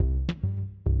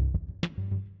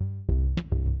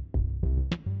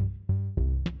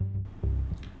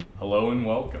Hello and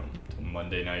welcome to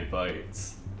Monday Night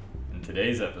Bites. In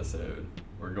today's episode,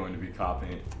 we're going to be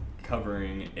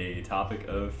covering a topic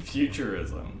of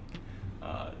futurism.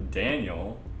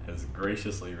 Daniel has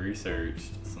graciously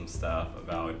researched some stuff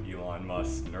about Elon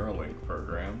Musk's Neuralink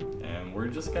program, and we're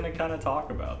just going to kind of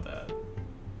talk about that.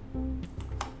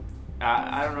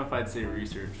 I don't know if I'd say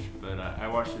research, but I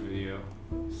watched a video,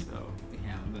 so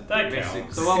Yeah, but That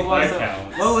counts. so what That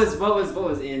was counts. what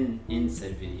was in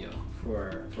said video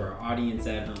for our audience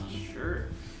at home? sure.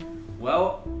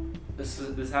 Well, this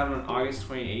happened on August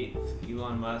 28th.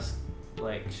 Elon Musk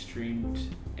streamed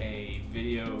a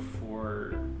video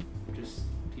for just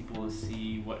people to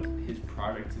see what his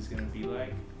project is going to be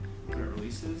like when it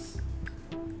releases,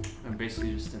 and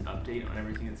basically just an update on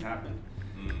everything that's happened.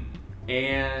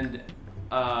 And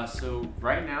so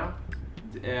right now,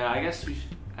 I guess for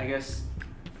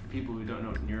people who don't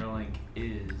know what Neuralink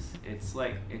is,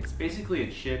 it's basically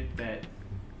a chip that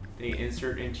they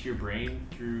insert into your brain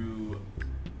through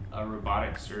a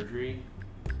robotic surgery,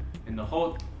 and the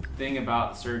whole thing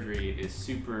about surgery is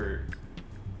super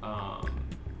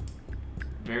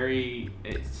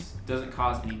it doesn't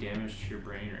cause any damage to your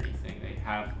brain or anything. They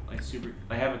have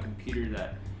a computer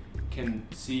that can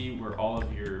see where all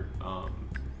of your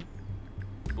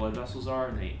blood vessels are,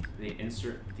 and they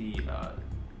insert the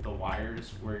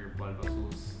wires where your blood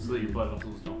vessels, so that your blood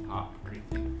vessels don't pop or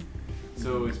anything.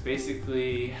 So it's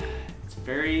very,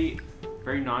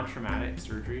 very non-traumatic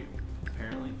surgery,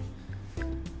 apparently.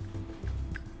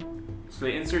 So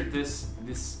they insert this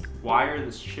wire,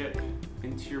 this chip,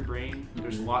 into your brain.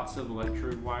 There's lots of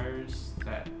electrode wires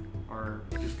that are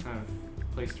just kind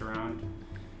of placed around.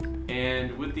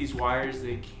 And with these wires,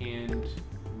 they can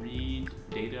read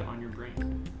data on your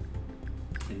brain.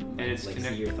 And it's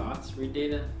see your thoughts, read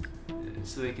data.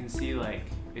 So they can see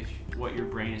what your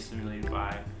brain is stimulated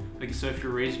by. So if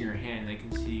you're raising your hand, they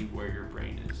can see where your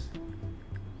brain is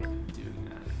doing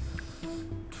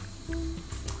that.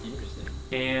 Interesting.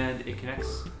 And it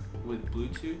connects with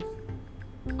Bluetooth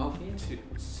Oh, fancy.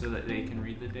 so that they can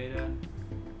read the data.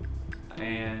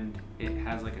 And it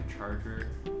has a charger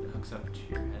that hooks up to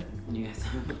your head. Yes.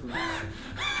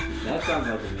 That sounds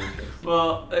like a matrix.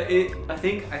 Well, I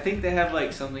think they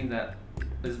have something that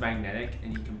is magnetic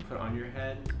and you can put on your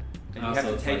head, and you have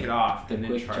to take it off The and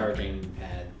then quick charge charging it.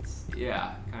 pads.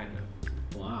 Yeah, kind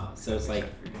of. Wow. So it's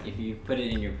Except for your head. if you put it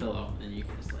in your pillow, then you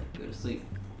can just go to sleep,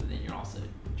 but then you're also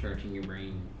charging your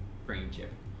brain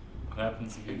chip. What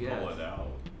happens if you pull it out?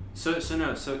 So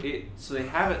they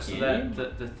have it so Can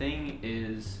that the thing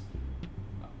is,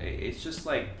 it's just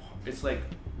it's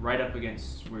right up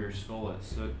against where your skull is.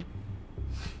 So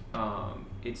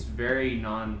it's very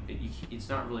it's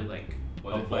not really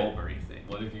What a if bulb or anything.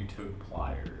 What if you took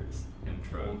pliers and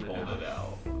pulled it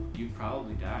out? You'd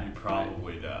probably die. You'd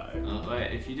probably die.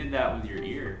 But if you did that with your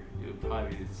ear, it would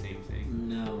probably be the same thing.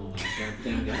 No, I don't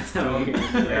think that's how you're.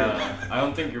 Yeah, I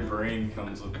don't think your brain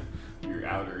comes with your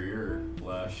outer ear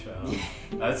flesh.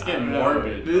 That's getting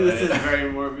morbid. This right? is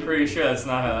very morbid. Pretty sure that's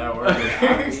not how that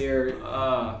Outer works. ear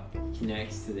Uh,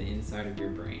 connects to the inside of your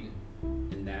brain,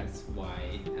 and that's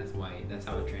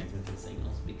how it transmits the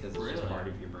signals, because it's just Really? part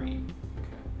of your brain.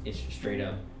 okay. It's straight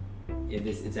up.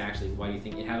 It's actually, why do you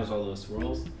think it has all those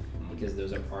swirls? Because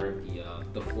those are part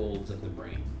of the folds of the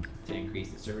brain to increase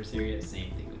the surface area.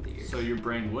 Same thing with the ears. So your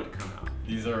brain would come out.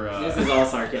 These are. This is all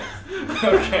sarcasm.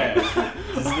 Okay.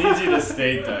 Just need you to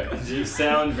state that, because you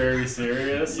sound very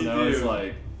serious, You and I was do.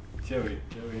 like, Joey,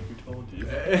 who told you?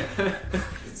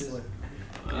 It's like,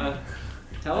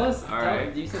 Tell us.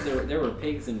 Alright. You said there were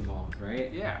pigs involved,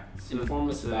 right? Yeah. Inform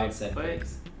us about they said put-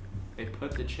 pigs. They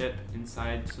put the chip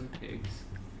inside some pigs,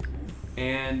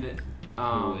 and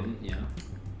Who wouldn't? Yeah.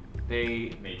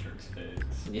 they Matrix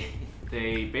pigs.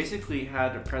 they basically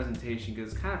had a presentation,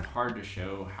 because it's kind of hard to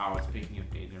show how it's picking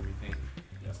up data and everything.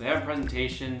 Yeah. So they have a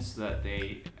presentation so that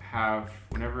they have,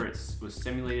 whenever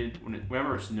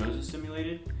whenever its nose was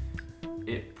stimulated,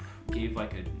 it gave a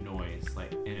noise,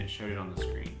 and it showed it on the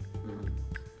screen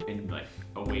in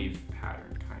a wave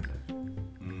pattern kind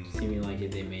of. Seeming like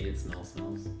they made it smell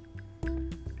smells.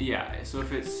 Yeah, so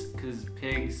because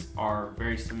pigs are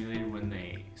very stimulated when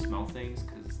they smell things,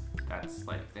 because that's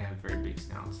they have very big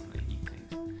snouts and they eat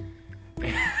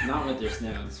things. Not with their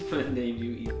snouts, but they do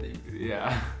eat things.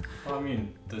 Yeah. Well, I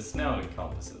mean, the snout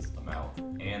encompasses the mouth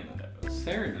and the nose.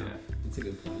 Fair enough. It's a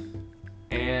good point.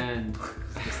 And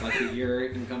Just like the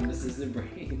ear encompasses the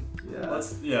brain.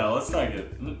 Let's not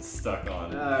get stuck on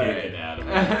pig Alright.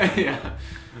 anatomy. yeah.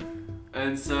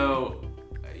 And so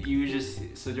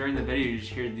during the video you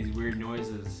just hear these weird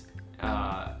noises.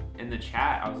 In the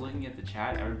chat, I was looking at the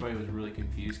chat, everybody was really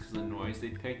confused because the noise they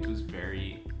picked was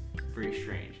very very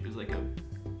strange. It was like a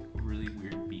really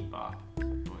weird beat bop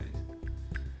noise.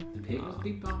 The pig was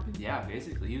beat bopping? Yeah,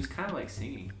 basically. He was kind of like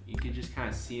singing. You could just kind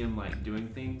of see him like doing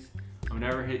things.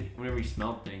 Whenever he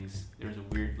smelled things, there was a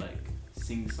weird like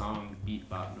sing-song beat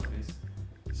bop noise.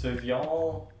 So if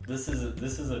y'all, this is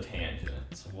a tangent,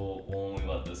 so we'll only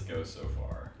let this go so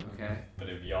far. Okay. But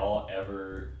if y'all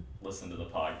ever listen to the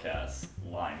podcast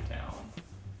Limetown,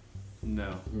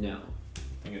 No. No. I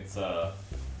think it's I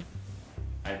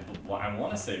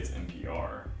want to say it's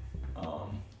NPR.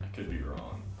 I could be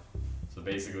wrong. So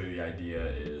basically, the idea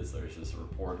is there's this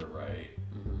reporter, right?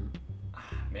 Mm-hmm.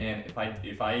 Man,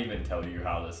 if I even tell you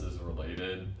how this is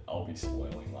related, I'll be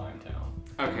spoiling Limetown.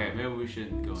 Okay, maybe we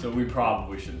shouldn't go. So we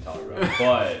probably shouldn't talk about it,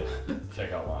 but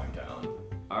check out Limetown.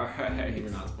 Alright. We're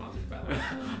not sponsored by that.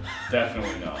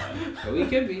 Definitely not. But we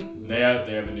could be. They have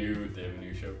a new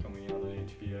show coming out on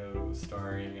HBO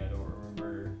starring, I don't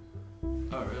remember.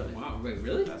 Oh, really? Wow, wait,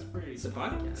 really? That's pretty. It's a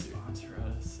podcast. Sponsor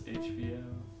us, HBO.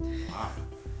 Wow.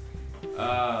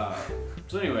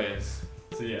 So anyways,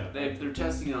 So yeah. they're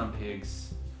testing it on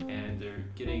pigs, and they're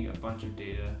getting a bunch of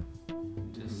data,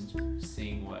 just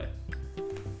seeing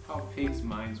how pigs'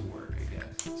 minds work, I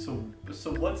guess. So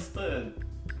what's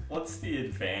the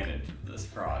advantage of this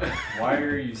product? Why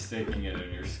are you sticking it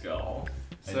in your skull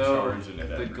and charging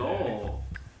it every the day? goal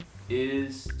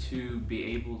is to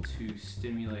be able to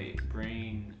stimulate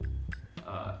brain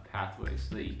pathways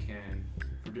so that you can,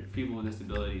 for people with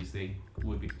disabilities, they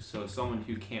would be, so someone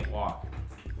who can't walk,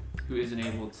 who isn't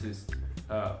able to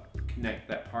connect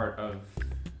their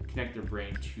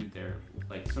brain to their,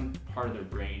 like some part of their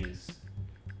brain is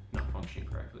not functioning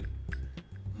correctly.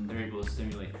 They're able to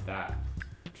stimulate that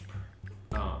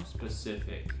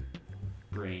specific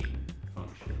brain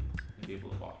function and be able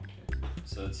to walk again.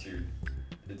 So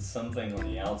it's something on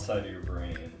the outside of your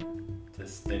brain to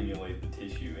stimulate the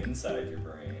tissue inside your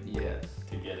brain. Yes.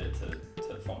 To get it to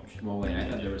function. Well, wait, I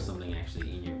thought there was something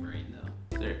actually in your brain,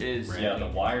 though. There is. Yeah, the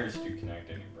wires do connect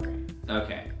in your brain.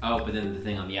 Okay. Oh, but then the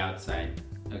thing on the outside.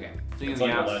 Okay. Thing It's on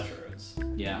like the outside. electrodes.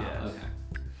 Yeah. Yes. Okay.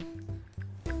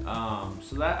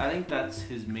 So that, I think that's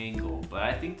his main goal, but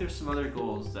I think there's some other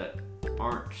goals that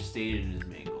aren't stated in his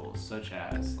main goals, such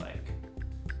as like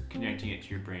connecting it to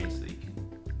your brain so that you can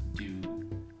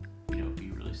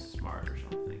be really smart or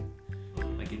something,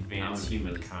 like advance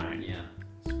humankind. Yeah.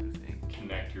 Sort of thing.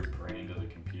 Connect your brain to the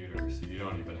computer so you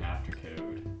don't even have to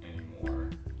code anymore.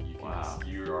 You can Wow. just,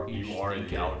 you just are think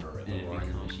the it, algorithm. And it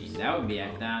becomes machine. That would be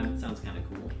that sounds kind of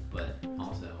cool, but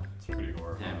also It's pretty that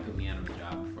horrifying. put me out of a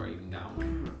job before I even got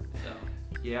one. So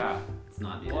Yeah, it's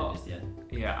not the Well, just yet.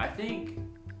 yeah. I think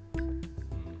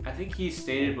he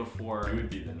stated before. You would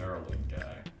be the Neuralink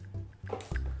guy.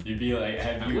 You'd be like,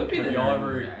 have I would be the y'all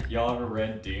Neuralink guy. ever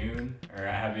read Dune or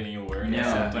have any awareness?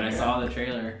 No, of but I Dune? saw the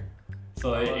trailer.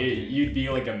 So you'd be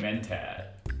like a mentat,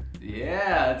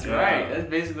 Yeah, that's Yeah. right. That's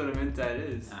basically what a mentat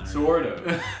is. I don't know. sort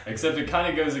of. Except it kind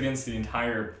of goes against the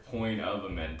entire point of a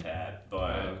mentat.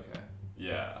 But Okay.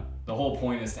 yeah, the whole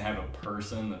point is to have a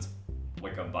person that's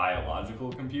like a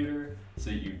biological computer, so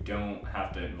you don't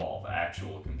have to involve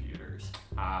actual computers.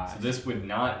 So this would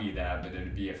not be that, but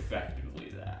it'd be effectively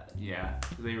that. Yeah,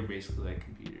 they were basically like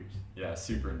computers. Yeah,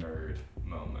 super nerd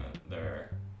moment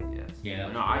there. Yes. Yeah.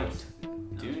 No,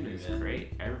 Dune is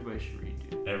great. Everybody should read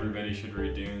Dune. Everybody should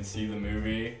read Dune, see the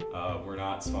movie. We're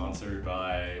not sponsored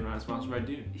by We're not sponsored by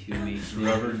Dune.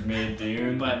 whoever made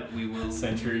Dune, But we will.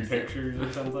 Century Pictures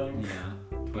or something. Yeah.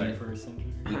 21st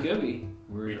century. We could be.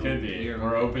 We could be.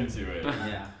 We're open to it.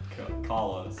 Yeah.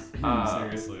 Call us.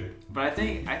 Seriously. But I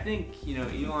think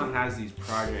Elon has these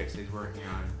projects he's working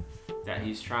on that he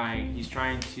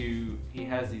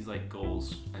has these like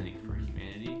goals, I think, for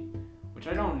humanity, which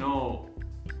I don't know.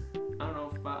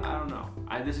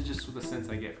 This is just the sense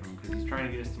I get from him, because he's trying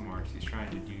to get us to Mars. He's trying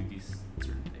to do these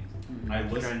certain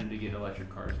things. He's trying to get electric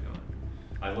cars going.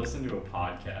 I listened to a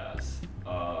podcast.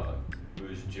 It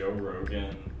was Joe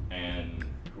Rogan and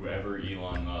whoever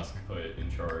Elon Musk put in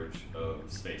charge of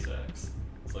SpaceX.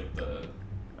 It's like the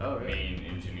main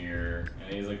engineer,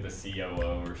 and he's like the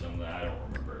COO or something. I don't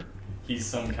remember. He's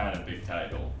some kind of big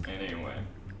title. And anyway,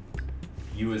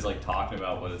 he was like talking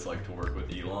about what it's like to work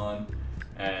with Elon.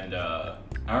 And I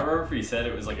don't remember if he said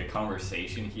it was like a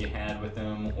conversation he had with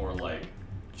him or like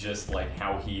just like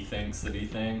how he thinks that he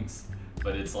thinks.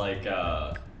 But it's like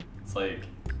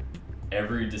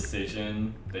every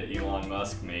decision that Elon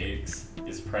Musk makes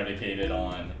is predicated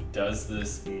on, does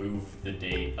this move the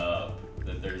date up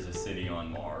that there's a city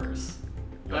on Mars?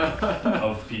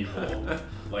 of people.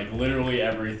 Like literally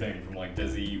everything from like,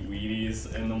 does he eat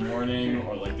Wheaties in the morning,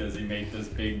 or like does he make this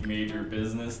big major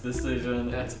business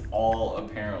decision? It's all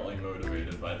apparently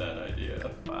motivated by that idea.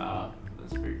 Wow,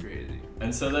 that's pretty crazy.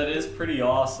 And so that is pretty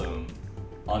awesome.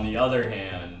 On the other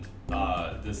hand,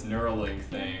 this Neuralink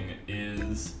thing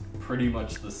is pretty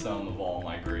much the sum of all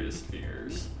my greatest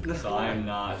fears. So I am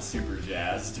not super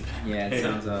jazzed about Yeah, it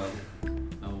sounds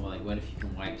like what if you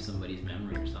can wipe somebody's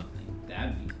memory or something?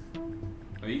 That'd be.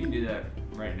 Oh, you can do that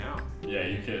right now. Yeah,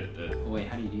 you could. Oh, wait,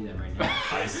 how do you do that right now?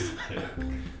 Ice pick.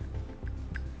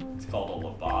 It's called a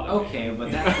lobotomy. Okay,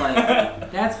 but that's like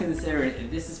that's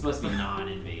considered. This is supposed to be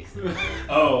non-invasive.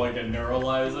 Oh, like a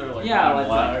neuralizer? Like Yeah,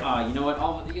 Black? it's like, oh, you know what?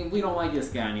 We don't like this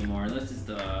guy anymore. Let's just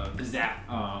zap.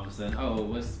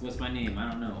 What's my name?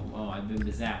 I don't know. Oh, I've been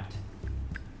zapped.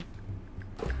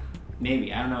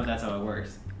 Maybe, I don't know if that's how it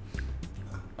works.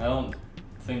 I don't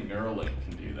think Neuralink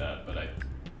can do that, but I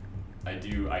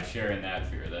share in that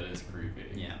fear. That is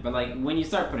creepy. Yeah, but like when you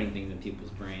start putting things in people's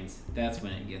brains, that's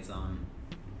when it gets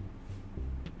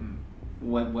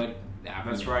what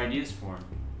That's where ideas form.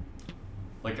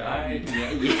 Like yeah.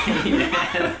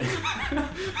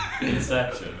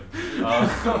 Inception.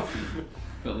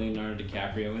 Put Leonardo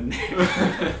DiCaprio in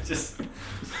there. Just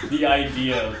the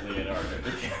idea of Leonardo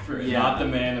DiCaprio, Yeah. not the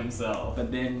man himself.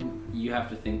 But then you have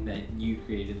to think that you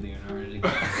created Leonardo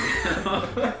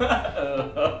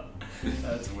DiCaprio.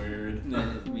 That's weird.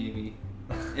 Maybe.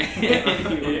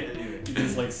 He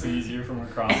just like sees you from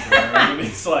across the room and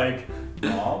he's like,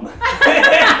 Mom?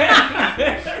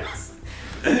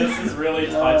 This is really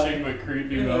touching but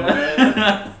creepy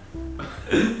moment.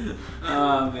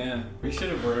 Oh man. We should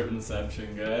have wrote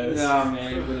Inception, guys. Oh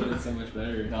man, it would have been so much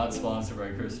better. Not sponsored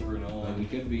by Christopher But we Nolan.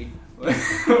 could be.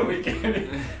 We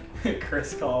can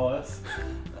Chris call us.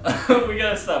 We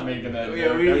gotta stop making that Yeah,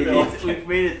 joke. I feel like we've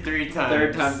made it 3 times.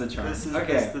 Third time's the charm. This is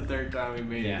Okay. the 3rd time we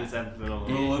made Yeah. it this episode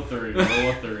Rule alone. of 3. Rule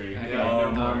of 3. Okay,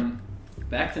 no more.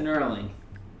 back to Neuralink.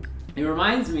 It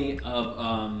reminds me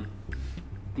of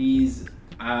these.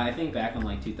 I think back in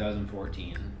like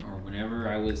 2014 or whenever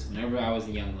I was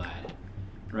a young lad,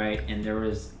 right? And there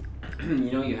was,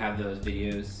 you have those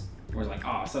videos where it's like,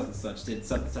 oh, such and such did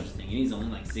such and such a thing, and he's only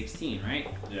like 16, right?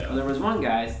 Well, Yeah. there was one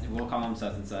guy, we'll call him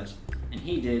such and such, and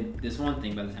he did this one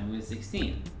thing by the time he was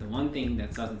 16. The one thing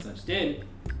that such and such did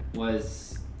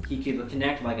was he could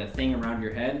connect like a thing around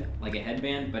your head, like a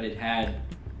headband, but it had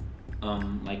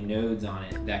like nodes on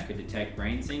it that could detect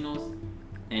brain signals,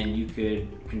 and you could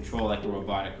control like a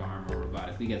robotic arm or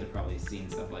robotic. You guys have probably seen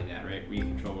stuff like that, right? Where you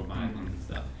control robotic arms and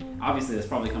stuff. Obviously, that's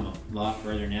probably come a lot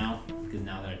further now, because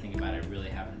now that I think about it, I really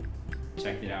haven't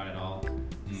checked it out at all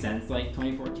since like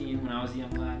 2014 when I was a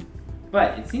young lad.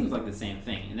 But it seems like the same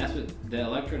thing, and that's what the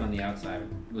electrode on the outside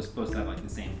was supposed to have, like the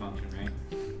same function, right?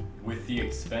 With the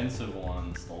expensive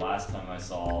ones, the last time I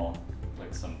saw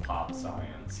like some pop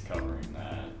science covering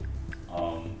that,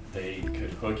 they could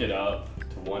hook it up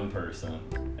to one person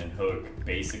and hook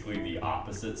basically the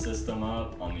opposite system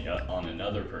up on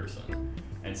another person,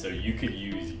 and so you could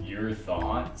use your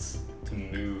thoughts to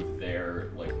move their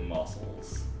like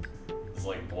muscles. It's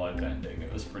like blood bending.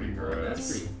 It was pretty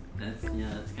gross. That's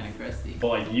kind of crusty. But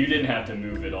like you didn't have to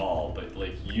move at all, but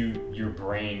like your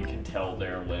brain could tell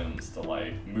their limbs to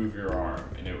like move your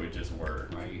arm, and it would just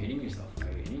work. Why are you hitting yourself?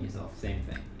 Same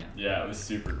thing. Yeah. Yeah, it was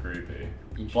super creepy.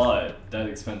 Interesting. But that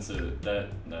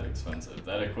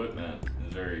equipment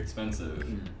is very expensive.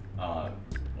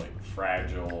 Like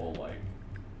fragile. Like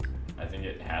I think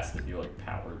it has to be like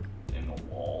powered in the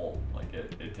wall. Like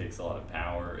it takes a lot of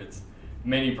power. It's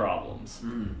many problems.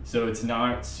 So it's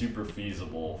not super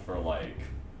feasible for like,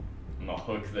 I'm gonna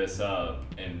hook this up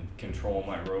and control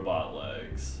my robot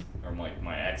legs or like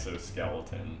my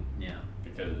exoskeleton, Yeah.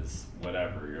 because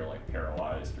whatever, you're like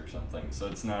paralyzed or something. So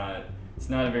it's not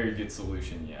a very good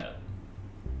solution yet.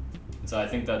 And so I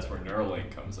think that's where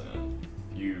Neuralink comes in.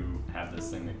 You have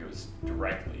this thing that goes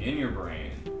directly in your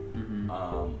brain.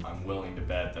 I'm willing to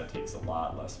bet that takes a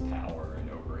lot less power and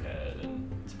overhead,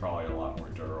 and it's probably a lot more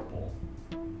durable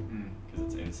because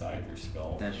it's inside your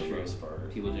skull That's for the true. most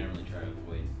part. People generally try to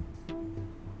avoid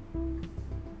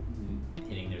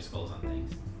hitting their skulls on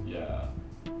things. Yeah,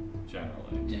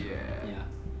 generally. Yeah.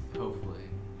 Hopefully.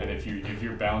 And if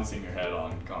you're bouncing your head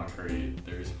on concrete,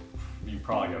 you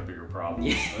probably got bigger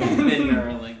problems Yeah. Then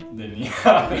Neuralink.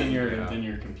 than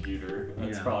your computer.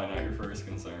 That's Yeah. probably not your first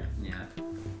concern. Yeah.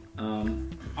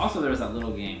 Also, there was that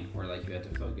little game where like you had to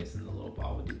focus and the little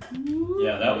ball would do.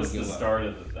 Yeah, that was the Go up. start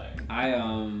of the thing. I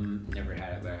never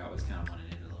had it, but I always kind of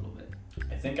wanted it a little bit.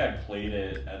 I think I played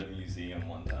it at a museum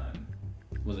one time.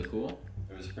 Was it cool?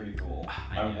 It was pretty cool.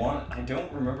 I I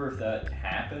don't remember if that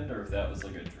happened or if that was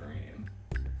like a dream.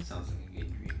 Sounds like a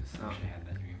good dream. I wish I had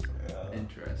that dream. Yeah.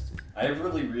 Interesting. I have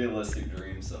really realistic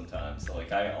dreams sometimes. So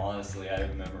like I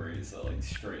have memories that like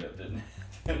straight up didn't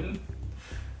happen.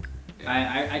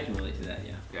 I can relate to that.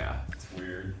 Yeah. Yeah. It's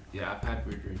weird. Yeah, I've had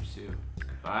weird dreams too.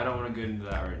 But I don't want to get into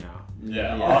that right now.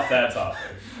 Yeah, off that topic.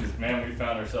 Because man, we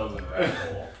found ourselves in a rabbit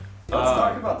hole. Let's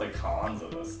talk about the cons of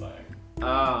this thing.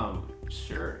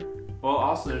 Sure. Well,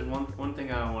 also there's one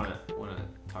thing I want to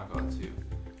talk about too.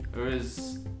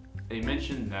 They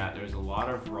mentioned that there's a lot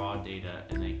of raw data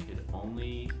and they could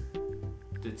only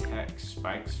detect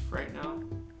spikes right now.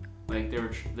 Like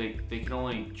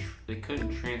they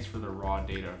couldn't transfer the raw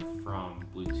data from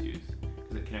Bluetooth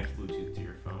because it connects Bluetooth to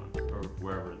your phone or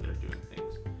wherever they're doing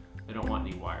things. They don't want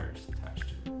any wires attached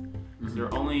to it. Mm-hmm. So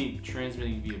they're only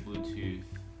transmitting via Bluetooth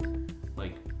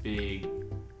like big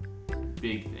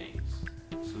things.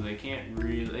 So they don't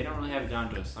really have it down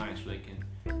to a science where they can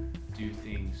do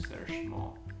things that are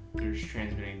small. They're just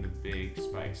transmitting the big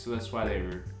spikes. So that's why they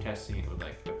were testing it with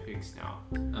like a pig snout.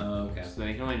 Oh, okay. So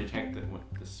they can only detect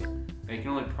they can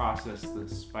only process the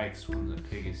spikes when the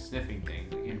pig is sniffing things.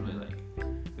 They can't really like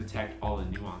detect all the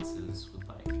nuances with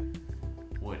like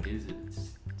what is it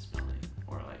smelling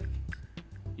or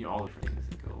like all the different things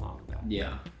that go along with that.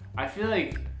 Yeah. I feel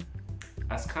like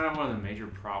that's kind of one of the major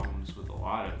problems with a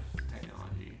lot of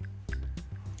technology.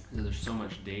 Is that there's so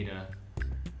much data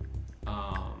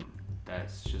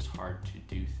that's just hard to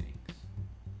do things.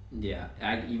 Yeah.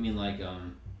 You mean like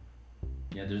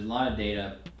there's a lot of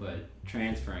data, but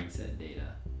transferring said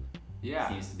data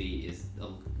seems to be is a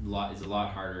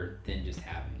lot harder than just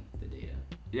having the data.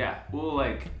 Yeah. Well,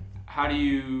 like how do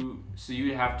you? So you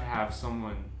would have to have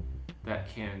someone that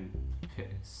can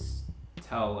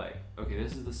tell like, okay,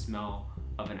 this is the smell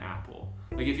of an apple.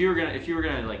 Like if you were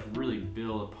gonna like really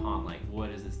build upon like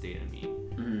what does this data mean?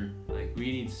 Mm-hmm. Like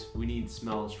we need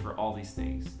smells for all these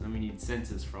things, and we need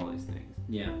senses for all these things.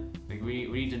 Yeah. Like we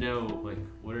need to know like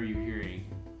what are you hearing?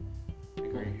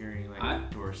 Like are you hearing like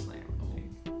a door slam?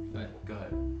 Go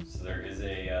ahead. So there is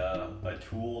a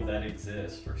tool that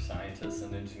exists for scientists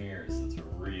and engineers that's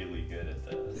really good at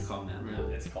this. It's called MATLAB.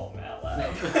 It's called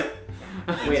MATLAB.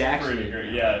 Wait, It's actually? pretty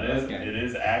great. Yeah, it is. Okay. It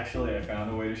is actually. I found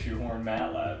a way to shoehorn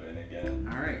MATLAB in again.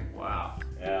 All right. Wow.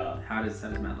 Yeah. How does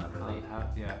MATLAB relate?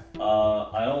 Yeah.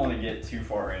 I don't want to get too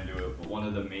far into it, but one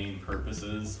of the main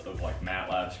purposes of like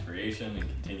MATLAB's creation and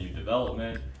continued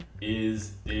development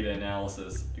is data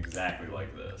analysis exactly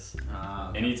like this.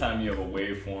 Okay. Anytime you have a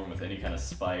waveform with any kind of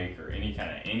spike or any kind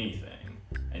of anything,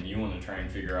 and you want to try and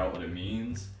figure out what it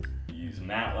means, you use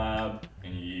MATLAB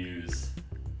and you use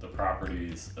the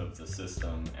properties of the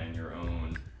system and your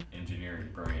own engineering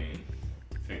brain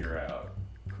to figure out.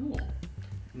 Cool.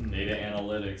 Data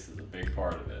analytics is a big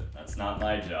part of it. That's not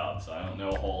my job, so I don't know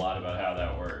a whole lot about how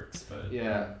that works, but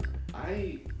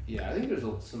I think there's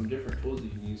some different tools you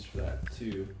can use for that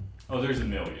too. oh, there's a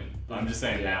million. I'm just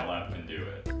saying MATLAB can do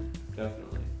it.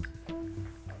 Definitely.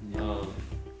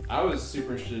 I was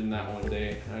super interested in that one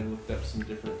day, and I looked up some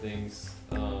different things.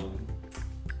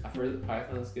 I've heard that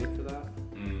Python is good for that.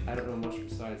 I don't know much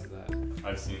besides that.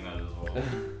 I've seen that as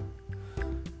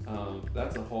well.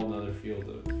 That's a whole nother field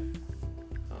of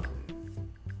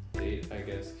data, I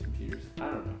guess, computers. I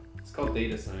don't know. It's called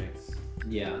data science.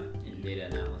 Yeah, in data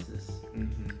analysis.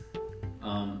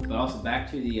 Mm-hmm. But also back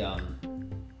to the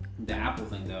Apple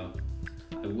thing though,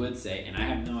 I would say, and I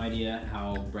have no idea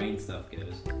how brain stuff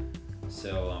goes,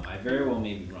 so I very well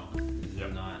may be wrong. These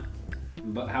are not.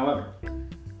 But however,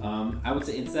 I would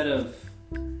say instead of,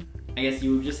 I guess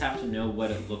you would just have to know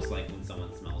what it looks like when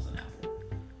someone smells an apple,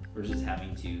 versus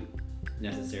having to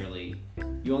necessarily.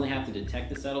 You only have to detect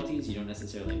the subtleties. You don't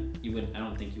necessarily. I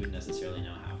don't think you would necessarily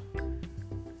know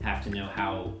have to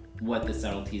know what the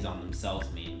subtleties on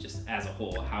themselves mean. Just as a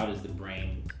whole, how does the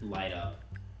brain light up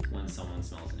when someone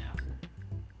smells an apple?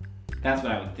 That's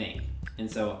what I would think. And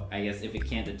so I guess if it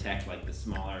can't detect like the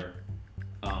smaller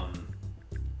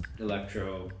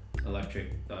electric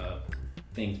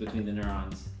things between the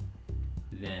neurons,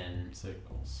 then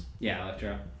Signals.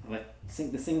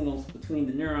 the signals between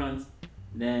the neurons,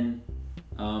 then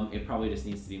it probably just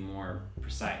needs to be more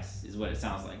precise, is what it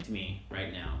sounds like to me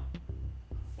right now,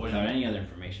 without any other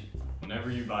information. Whenever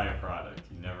you buy a product,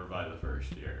 you never buy the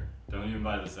first year. Don't even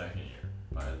buy the second year.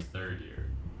 Buy the third year.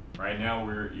 Right now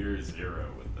we're at year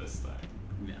 0 with this thing.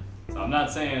 Yeah. So I'm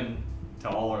not saying to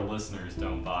all our listeners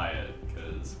don't buy it,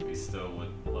 because we still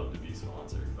would love to be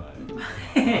sponsored by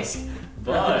it.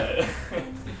 But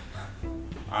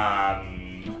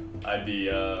I'd be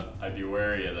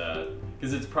wary of that,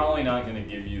 because it's probably not going to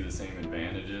give you the same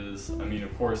advantages. I mean,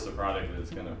 of course, the product is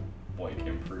going to like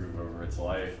improve over its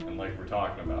life. And like we're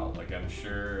talking about, like I'm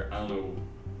sure, I don't know,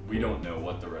 we don't know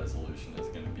what the resolution is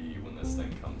going to be when this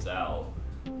thing comes out,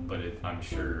 but I'm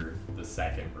sure the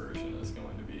second version is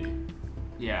going to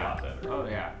be a lot better. Oh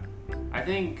yeah. I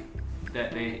think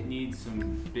that they need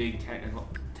some big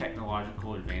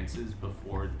technological advances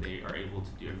before they are able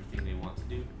to do everything they want to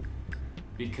do,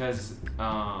 because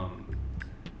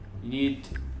you need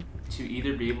to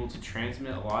either be able to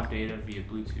transmit a lot of data via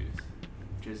Bluetooth,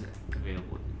 which isn't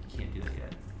available. You can't do that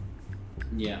yet.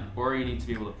 Yeah. Or you need to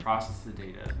be able to process the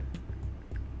data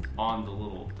on the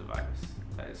little device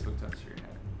that is hooked up to your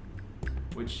head,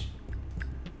 which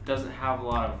doesn't have a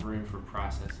lot of room for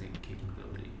processing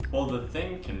capability. Well, the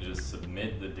thing can just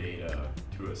submit the data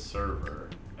to a server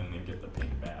and then get the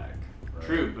ping back. Right?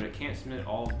 True, but it can't submit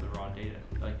all of the raw data,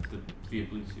 like via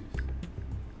Bluetooth.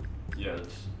 Yeah,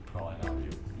 it's probably not.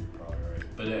 You're probably right.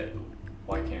 But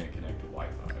why can't it connect to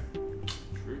Wi-Fi?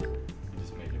 True. You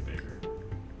just make it bigger.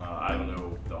 I don't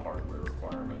know the hardware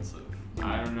requirements of.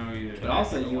 I don't know either. But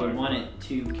also, you would want it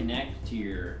to connect to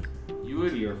your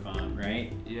phone,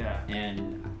 right? Yeah.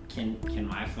 And can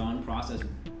my phone process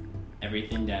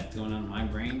everything that's going on in my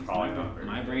brain? Probably not.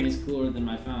 My brain is cooler than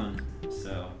my phone,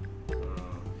 so.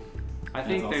 I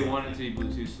think That's they also want it to be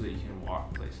Bluetooth so that you can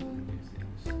walk places and do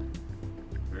things.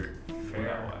 Very Without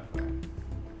fair.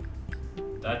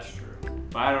 Wi-Fi. That's true.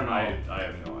 But I don't know. I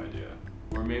have no idea.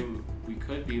 Or maybe we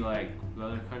could be like the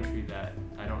other country that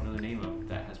I don't know the name of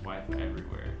that has Wi-Fi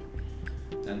everywhere.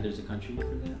 And there's a country for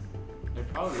that? There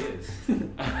probably is.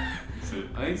 I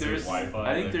think Is it there's Wi-Fi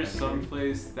I in think the there's some country?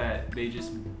 place that they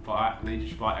just bought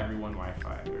everyone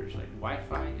Wi-Fi. Or it's like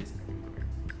Wi-Fi is everywhere.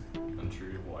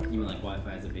 Country of Wi-Fi. You mean like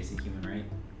Wi-Fi is a basic human right?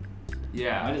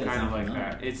 Yeah, Why does that kind of sound like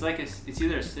familiar? that. It's like it's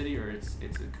either a city or it's a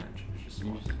country. It's just a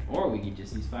small country. Or we could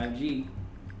just use 5G.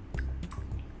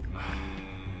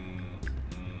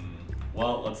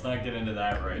 Well, let's not get into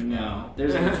that right No, now.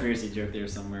 there's a conspiracy joke there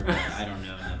somewhere, but I don't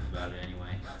know enough about it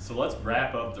anyway. So let's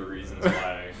wrap up the reasons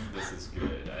why this is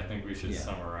good. I think we should Yeah.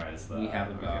 summarize that. We have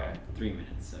about okay. 3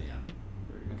 minutes, so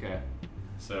yeah. Okay.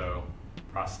 So,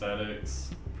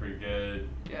 prosthetics, pretty good.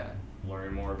 Yeah.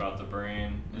 Learning more about the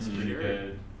brain is pretty Sure.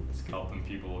 good. It's helping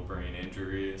people with brain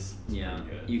injuries. It's Yeah,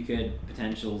 pretty good. you could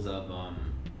potentials of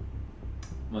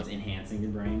enhancing the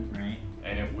brain, right?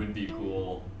 And it would be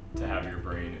cool to have your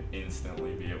brain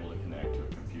instantly be able to connect to a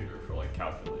computer for like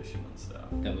calculation and stuff.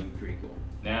 That would be pretty cool.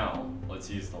 Now, let's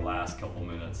use the last couple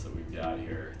minutes that we've got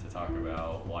here to talk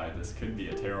about why this could be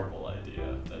a terrible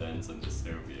idea that ends in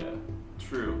dystopia.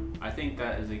 True. I think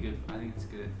that is I think it's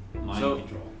good. Mind So-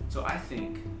 control. So I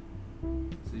think.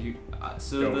 So you. Go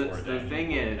So for it, the Daniel.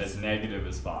 thing is. As negative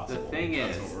as possible. The thing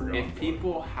That's is, what we're going if for.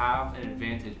 people have an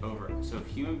advantage over, so if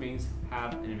human beings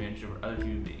have an advantage over other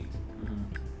human beings,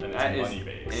 Mm-hmm. And that it's is- money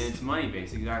based. and it's money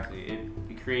based, exactly.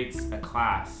 It creates a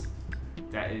class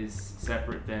that is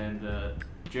separate than the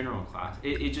general class.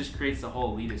 It just creates a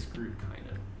whole elitist group, kind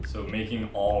of. So making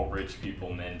all rich people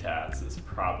mentats is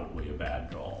probably a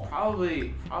bad call.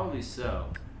 Probably so.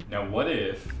 Now, what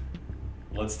if,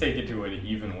 let's take it to an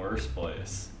even worse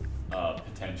place,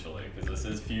 potentially, because this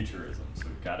is futurism, so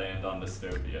we've got to end on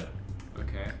dystopia.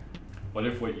 Okay. What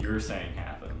if what you're saying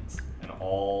happens, and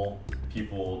all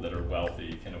people that are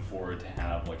wealthy can afford to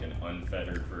have like an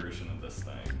unfettered version of this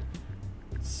thing?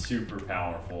 Super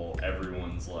powerful,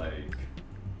 everyone's like,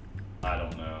 I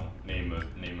don't know, name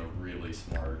a really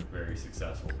smart, very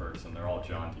successful person. They're all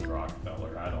John D.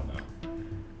 Rockefeller, I don't know.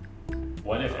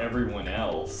 What if everyone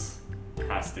else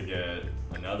has to get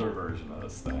another version of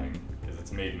this thing because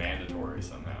it's made mandatory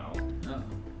somehow? Oh.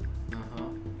 Uh-huh.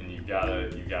 And you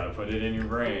gotta put it in your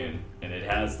brain, and it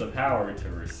has the power to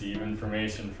receive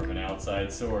information from an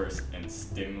outside source and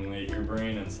stimulate your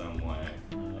brain in some way.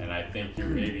 And I think you're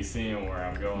maybe seeing where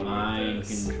I'm going Mind with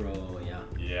this. control, yeah.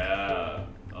 Yeah.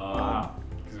 Wow.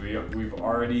 Because we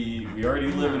already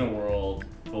live in a world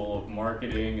full of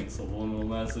marketing and subliminal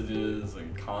messages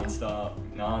and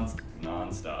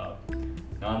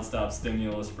nonstop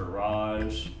stimulus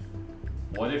barrage.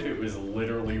 What if it was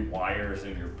literally wires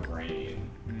in your brain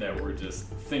that were just,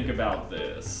 think about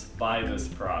this, buy this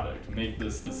product, make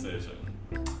this decision?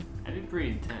 I think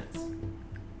pretty intense.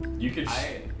 You could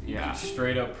Yeah.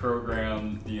 straight up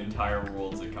program the entire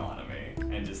world's economy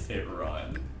and just hit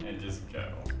run and just go.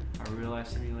 A real life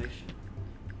simulation.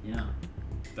 Yeah.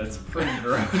 That's pretty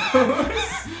gross.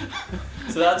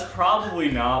 So that's probably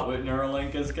not what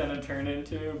Neuralink is gonna turn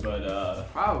into, but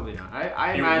Probably not.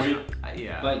 I It imagine. would-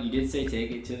 Yeah. But you did say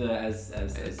take it to the as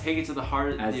Take it to the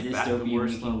heart. as the dystopia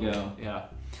worst we can level. go. Yeah.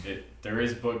 there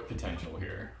is book potential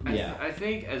here. Yeah. I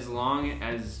think as long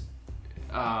as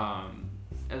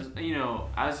as you know,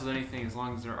 as with anything, as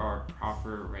long as there are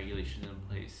proper regulations in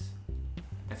place,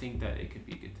 I think that it could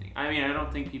be a good thing. I mean, I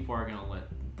don't think people are gonna let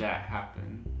that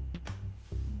happen,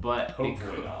 but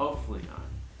hopefully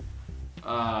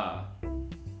not.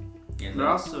 Yeah, But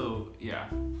also, yeah.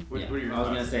 What are your I was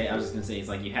thoughts? just gonna say it's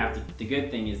like you have to. The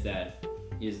good thing is that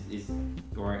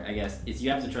or I guess it's you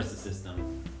have to trust the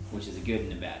system, which is a good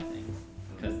and a bad thing,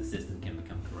 because the system can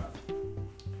become corrupt.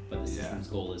 But the system's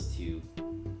goal is to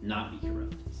not be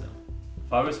corrupt. So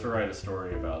If I was to write a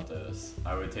story about this,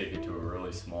 I would take it to a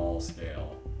really small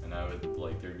scale, and I would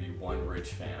there'd be one rich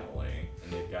family,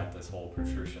 and they've got this whole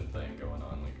patrician thing going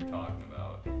on, like you're talking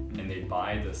about, and they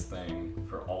buy this thing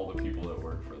for all the people that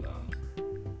work for them,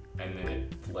 and then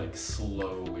it like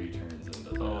slowly turns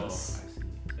into Oh, I this. see.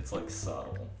 It's like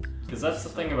subtle, because that's the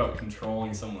thing about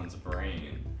controlling someone's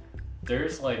brain.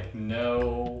 There's like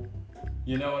no,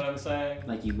 you know what I'm saying?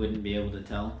 like you wouldn't be able to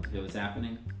tell if it was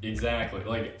happening. Exactly.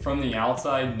 Like from the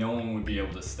outside, no one would be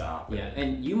able to stop it. Yeah,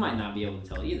 and you might not be able to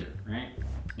tell either, right?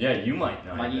 Yeah, you might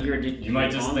not. Like even. you're addicted. You to might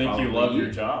your just phone, think probably. you love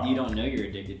your job. You don't know you're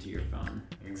addicted to your phone.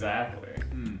 Exactly.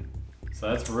 Hmm. So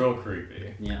that's real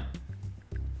creepy. Yeah.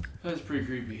 That's pretty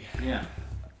creepy. Yeah.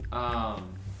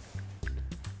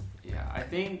 Yeah, I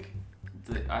think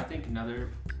another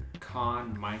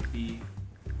con might be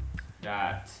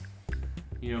that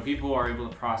people are able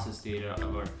to process data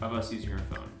of us using our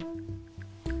phone,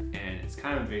 and it's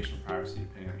kind of invasion of privacy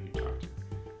depending on who you talk to.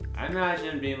 I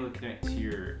imagine being able to connect to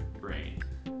your brain.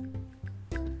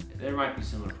 There might be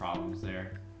similar problems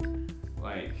there,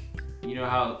 like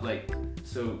how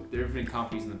so there have been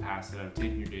companies in the past that have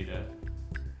taken your data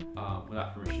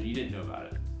without permission. You didn't know about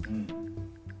it.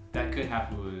 That could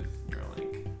happen with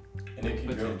Neuralink. And it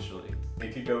could Potentially.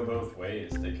 It could go both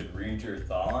ways. They could read your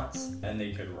thoughts, and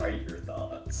they could write your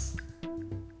thoughts.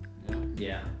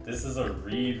 Yeah. This is a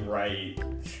read-write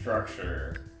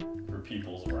structure for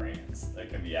people's brains that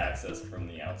can be accessed from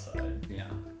the outside. Yeah.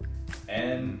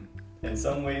 And in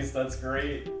some ways, that's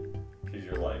great because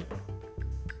you're like,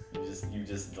 you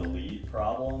just delete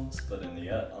problems. But on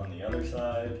the other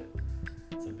side,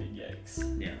 it's a big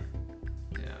yikes. Yeah.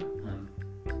 Yeah.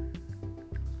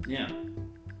 Yeah.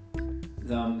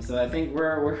 So I think we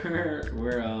are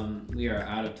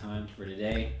out of time for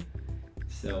today.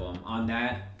 So on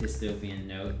that dystopian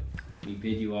note, we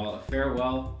bid you all a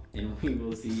farewell, and we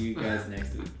will see you guys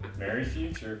next week. Merry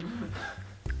future.